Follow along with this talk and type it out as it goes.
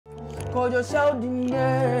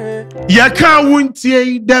Ya can't wun't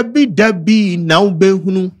ye Debbie now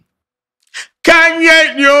behunu. Can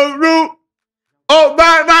ye your root? Oh,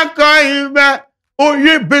 by my coin back. Oh,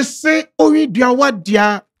 ye bese, oh, ye dear, what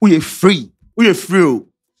dear? We free.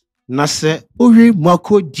 Nase, oh, ye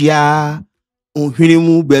mako dia. Oh,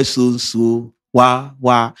 hinimu beso so. Wah.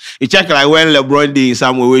 It's like when LeBron did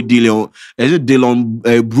somewhere with Dylan, is it Dylan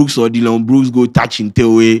Brooks or Dylan Brooks go touching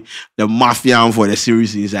away the mafia for the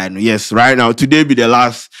series inside? Yes, right now, today be the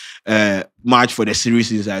last match for the series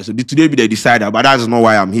inside. So today be the decider, but that's not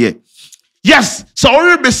why I'm here. Yes, so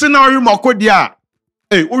we be seeing now you mako dia.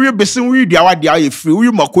 Hey, we be seeing we dia what dia free.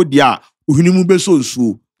 We mako dia. Uhinimu beso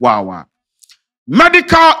so. Wow.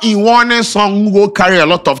 Medikal in one song will carry a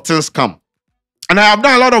lot of things come. And I have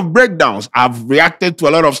done a lot of breakdowns. I've reacted to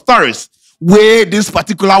a lot of stories where this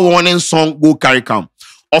particular warning song will carry come.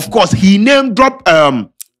 Of course, he name dropped a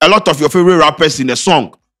lot of your favorite rappers in the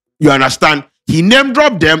song. You understand? He name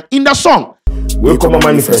dropped them in the song. We come a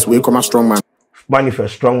manifest, we come a Strongman.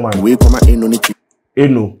 Manifest, Strongman. We come a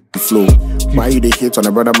Eno. Flow. Why you they hate on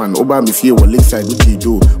a brother man? Oba me fear what inside what you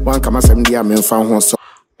do. One come a 70 a man found one song.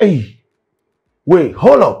 Hey, wait,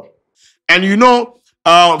 hold up. And you know,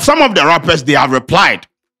 some of the rappers, they have replied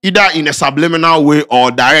either in a subliminal way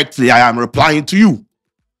or directly. I am replying to you.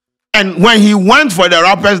 And when he went for the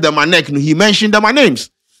rappers, the manek, he mentioned them names.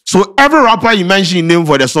 So every rapper he mentioned name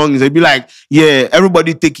for the song, they be like, yeah,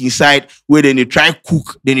 everybody take his side where then they try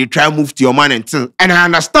cook, then they try move to your man and things. And I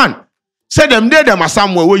understand. Say them there, them are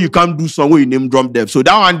somewhere where you can't do song where you name drop them. So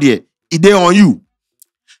that one there, it there on you.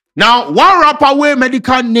 Now, one rapper where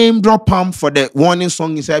Medikal name drop him for the warning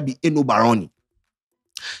song inside be Eno Barony.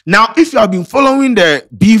 Now, if you have been following the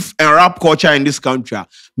beef and rap culture in this country,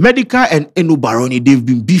 Medikal and Eno Barony, they've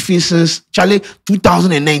been beefing since, Charlie,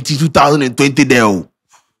 2019, 2020 there.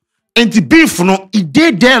 And the beef, no, it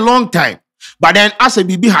did there a long time. But then, as a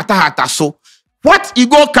BB hata so, what he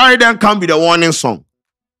go carry them can be the warning song.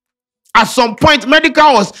 At some point,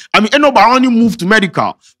 Eno Barony moved to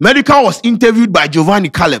Medikal. Medikal was interviewed by Giovanni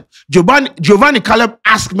Caleb. Giovanni Caleb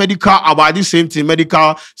asked Medikal about this same thing.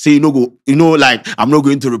 Medikal say, like, I'm not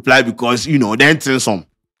going to reply because, then tell some.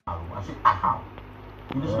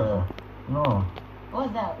 No.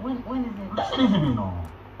 What's that? When is it? Excuse me, no.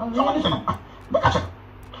 Oh, really?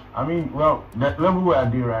 I mean, well, the level where I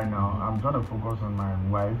do right now, I'm trying to focus on my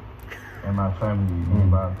wife and my family,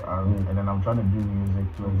 and then I'm trying to do music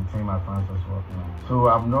to entertain my fans as well. So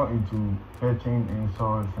I'm not into catching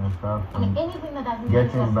insults and stuff. And anything that doesn't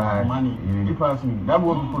getting back money. She passed me. That's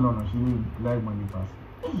what people don't know. She like money pass.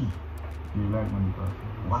 She like money pass.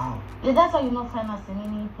 Wow. Yeah, that's why you're not famous in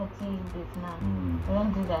any petty bit now. I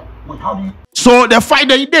don't do that. Wait, how do you? So the fight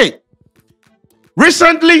that he did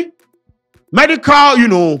recently,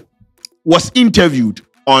 Medikal, was interviewed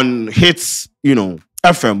on Hits,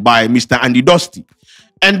 FM by Mr. Andy Dusty.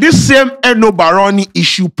 And this same Eno Barony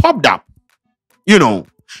issue popped up, And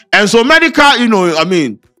so Medikal,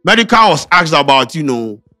 Medikal was asked about,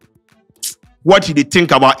 what did he think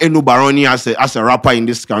about Eno Barony as a rapper in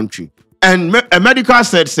this country. And Medikal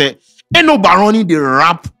said, Eno Barony, they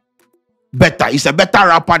rap better. He's a better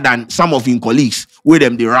rapper than some of his colleagues with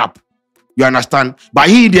them, they rap. You understand? But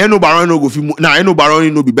the Eno Barony no go now Eno Barony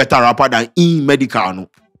no be better rapper than in Medikal, no.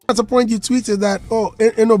 At a point you tweeted that,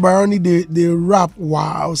 Eno Barony they rap,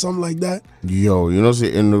 wow, something like that. Yo,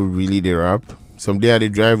 say Eno really they rap? Someday at the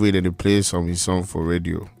driveway they play some his song for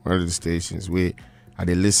radio, one of the stations where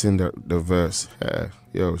they listen to the verse.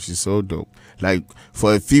 Yo, she's so dope. Like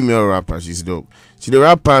for a female rapper, she's dope. She the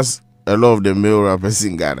rappers, a lot of the male rappers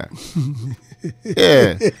in Ghana.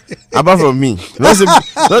 Yeah. Apart from me. You know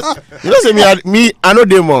me, I know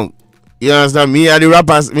them monk. You understand? Me are the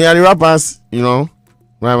rappers,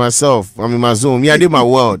 by myself. I'm in my zone. Me, I did my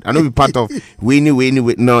world. I know be part of Winnie.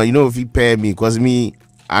 No, if you pay me, because me,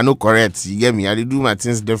 I know correct. You get me? I do my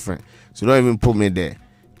things different. So don't even put me there.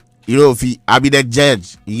 I be the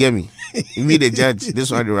judge. You get me? Me the judge.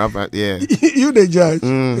 This one the rapper. Yeah. You the judge.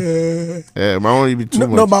 Yeah, my own be too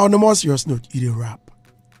much. No, but on the more serious note, you the rap.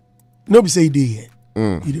 Nobody say you did.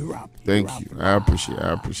 You the rap. Thank you. I appreciate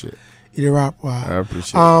it. You the rap. Wow. I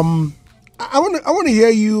appreciate it. I want to hear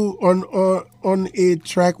you on a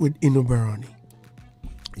track with Eno Barony.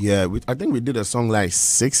 Yeah, I think we did a song like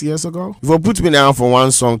 6 years ago. If you put me down for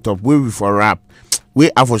one song top, we for rap.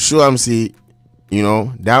 I for sure I'm say,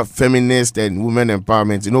 that feminist and women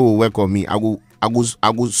empowerment, will work on me. I go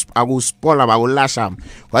spoil him, I go lash him.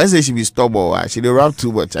 Why say she be stubborn? She dey rap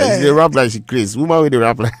too much. She dey rap like she crazy. Woman with the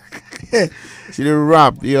rap like she dey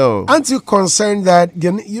rap, yo. Aren't you concerned that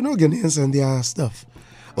Ghanaians and their stuff?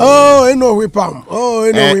 Oh, Eno whip him. Oh,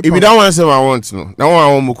 Eno whip if him. you don't want to say what I want to know, that one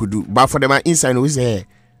I want to do. But for them inside, we say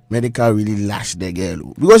Medikal really lash the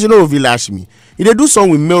girl. Because you know if he lash me. If they do song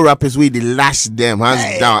with male rappers where they lash them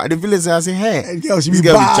hands down. And the villagers I say, hey, this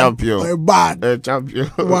girl be champion. Bad.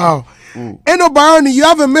 Champion. Wow. Eno Barony, you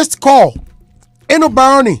have a missed call. Eno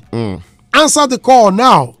Barony. Answer the call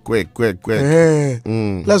now. Quick.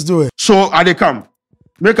 Let's do it. So I they come.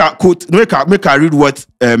 Make a read what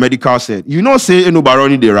Medikal said. You know, say Eno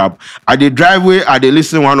Barony they rap. At the driveway, I they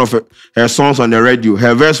listen one of her songs on the radio.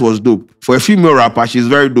 Her verse was dope. For a female rapper, she's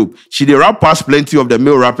very dope. She they rap past plenty of the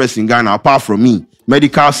male rappers in Ghana, apart from me.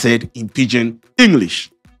 Medikal said in pidgin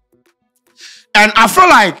English. And I feel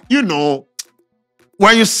like, you know,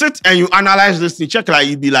 when you sit and you analyze this thing, check like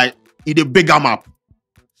you be like, it a bigger map.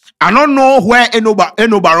 I don't know where Eno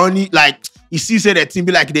Barony, like, you see, say that thing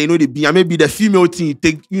be like they know the be, and maybe the female thing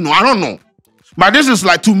take, you know, I don't know. But this is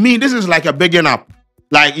like, to me, this is like a bigging up.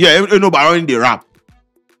 Like, yeah, Eno Barony, they rap.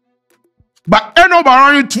 But Eno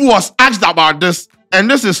Barony too was asked about this,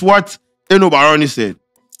 and this is what Eno Barony said.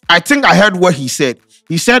 I think I heard what he said.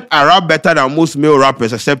 He said, I rap better than most male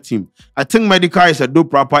rappers except him. I think Medikal is a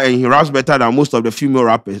dope rapper, and he raps better than most of the female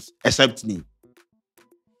rappers except me.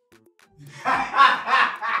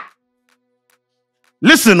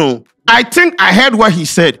 Listen, oh, I think I heard what he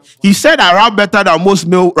said. He said I rap better than most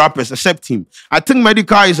male rappers except him. I think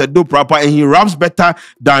Medikal is a dope rapper and he raps better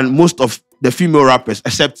than most of the female rappers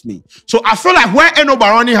except me. So I feel like where Eno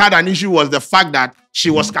Barony had an issue was the fact that she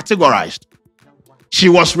was categorized. She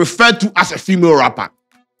was referred to as a female rapper.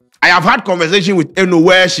 I have had conversation with Eno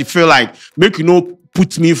where she feel like, make you know,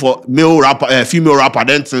 put me for male rapper, female rapper,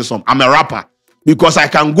 then say some. I'm a rapper because I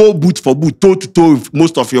can go boot for boot, toe to toe with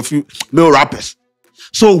most of your male rappers.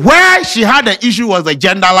 So where she had the issue was the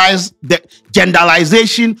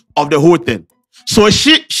genderalization of the whole thing. So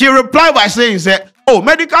she replied by saying, oh,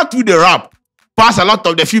 Medikal to the rap pass a lot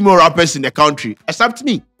of the female rappers in the country, except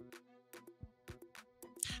me.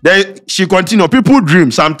 Then she continued, people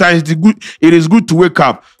dream. Sometimes it is good to wake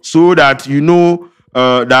up so that you know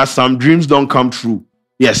that some dreams don't come true.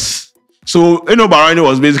 Yes. So Eno Barony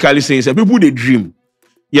was basically saying, people they dream.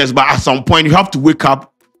 Yes, but at some point you have to wake up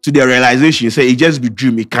to the realization, say it just be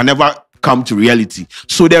dream, it can never come to reality.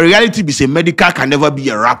 So the reality be say Medikal can never be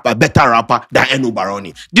a better rapper than Eno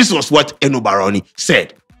Barony. This was what Eno Barony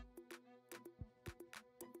said.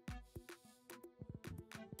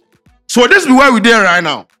 So this is where we there right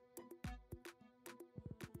now.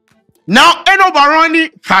 Now Eno Barony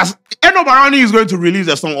is going to release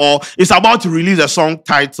a song, or is about to release a song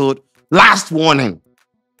titled Last Warning.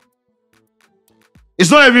 It's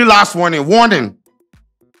not even Last Warning, Warning.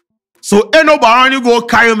 So Eno Barony go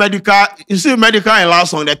carry Medikal. You see Medikal in last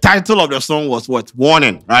song, the title of the song was what?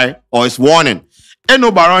 Warning, right? Or it's Warning. Eno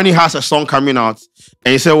Barony has a song coming out.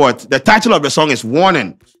 And he said what? The title of the song is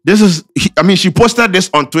Warning. She posted this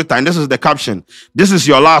on Twitter and this is the caption. This is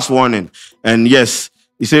your last warning. And yes,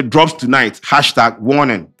 he said drops tonight.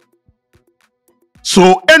 #warning.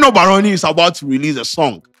 So Eno Barony is about to release a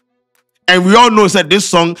song. And we all know that this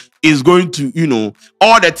song is going to, you know,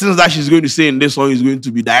 all the things that she's going to say in this song is going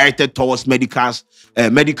to be directed towards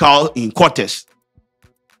Medikal in Cortes.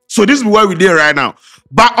 So this is where we did right now.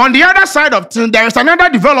 But on the other side of things, there is another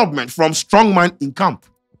development from Strongman in camp.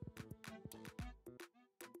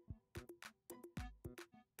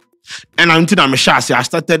 And I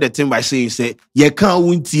started the thing by saying, you can't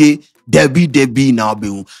win Debbie now.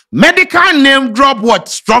 Medikal name drop what?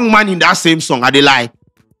 Strongman in that same song. Are they lie?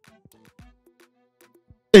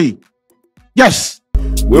 Hey, yes.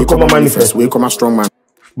 We come a manifest, we come a Strongman.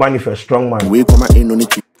 Manifest, Strongman. We come a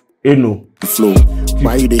Eno. Flow.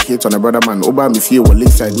 Why you they hate on a brother man? Oba me fear what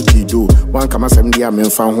inside what you do. One come a 70 men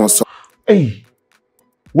found one so. Hey,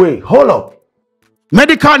 wait, hold up.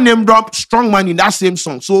 Medikal name dropped Strongman in that same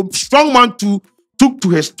song. So Strongman took to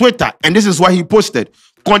his Twitter, and this is what he posted.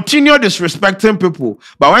 Continue disrespecting people,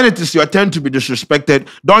 but when it is your turn to be disrespected,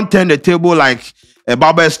 don't turn the table like a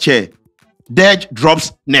barber's chair. Dej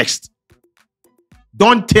drops next.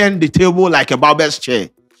 Don't turn the table like a barber's chair.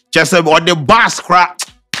 Just or the bass crap.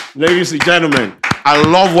 Ladies and gentlemen, I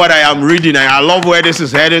love what I am reading and I love where this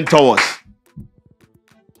is heading towards.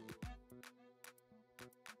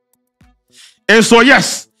 And so,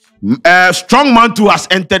 yes, Strongman too has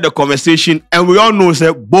entered the conversation, and we all know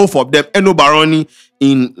that both of them, Eno Barony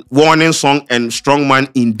in Warning song and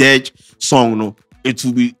Strongman in Dej song, no, it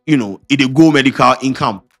will be, you know, it will go Medikal in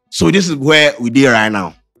camp. So this is where we did right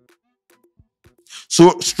now.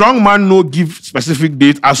 So Strongman no give specific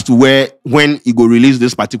date as to when he go release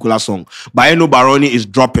this particular song. But Eno Barony is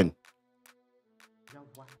dropping.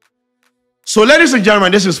 So ladies and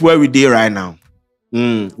gentlemen, this is where we did right now.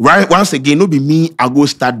 Right, once again, no be me, I go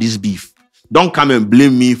start this beef. Don't come and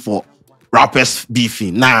blame me for rappers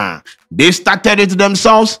beefing. Nah, they started it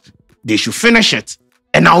themselves. They should finish it.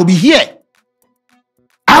 And I will be here.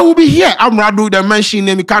 I will be here. I'm Radu, the mention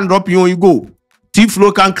name, you can't drop you on you go.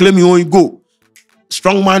 T-Flow can't claim you on you go.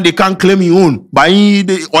 Strongman, they can't claim you on.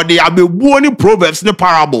 Or they have any proverbs, no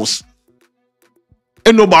parables.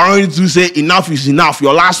 Eno Barony to say enough is enough.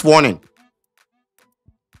 Your last warning.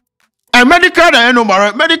 And Medikal, Eno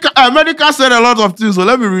Barony, Medikal said a lot of things. So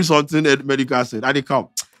let me read something that Medikal said. I come.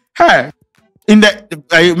 Hey, in the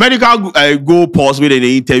Medikal go pause with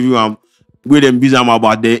the interview with them busy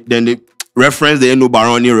about then they reference the Eno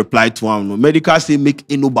Barony reply to him. No, Medikal say make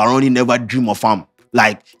Eno Barony never dream of him.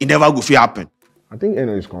 Like it never go to happen. I think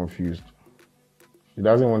Eno is confused. She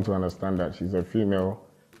doesn't want to understand that she's a female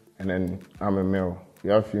and then I'm a male. We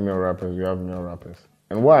have female rappers, we have male rappers.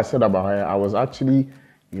 And what I said about her, I was actually,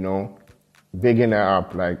 bigging her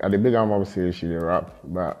up. Like at the big album say she did rap,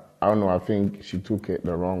 but I don't know, I think she took it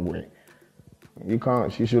the wrong way.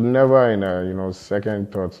 She should never in her,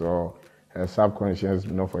 second thoughts or her subconscious,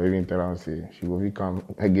 for even tell her say she will become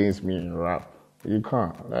against me in rap. You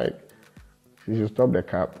can't. Like, she should stop the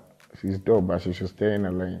cap. She's dope, but she should stay in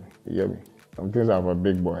her lane. You get me? Some things are for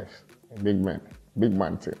big boys, big men, big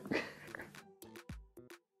man thing.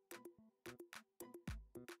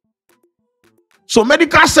 So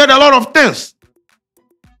Medikal said a lot of things.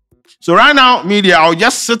 So right now, media, I'll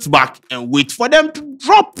just sit back and wait for them to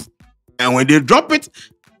drop. And when they drop it,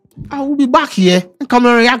 I will be back here and come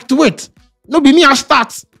and react to it. No be me I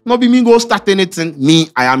start. No be me go start anything. Me,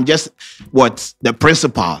 I am just the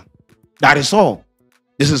principal. That is all.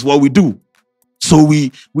 This is what we do. So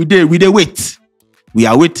we wait. We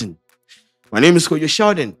are waiting. My name is Kojo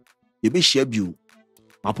Sheldon. You be Shebu.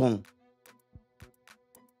 Mapon.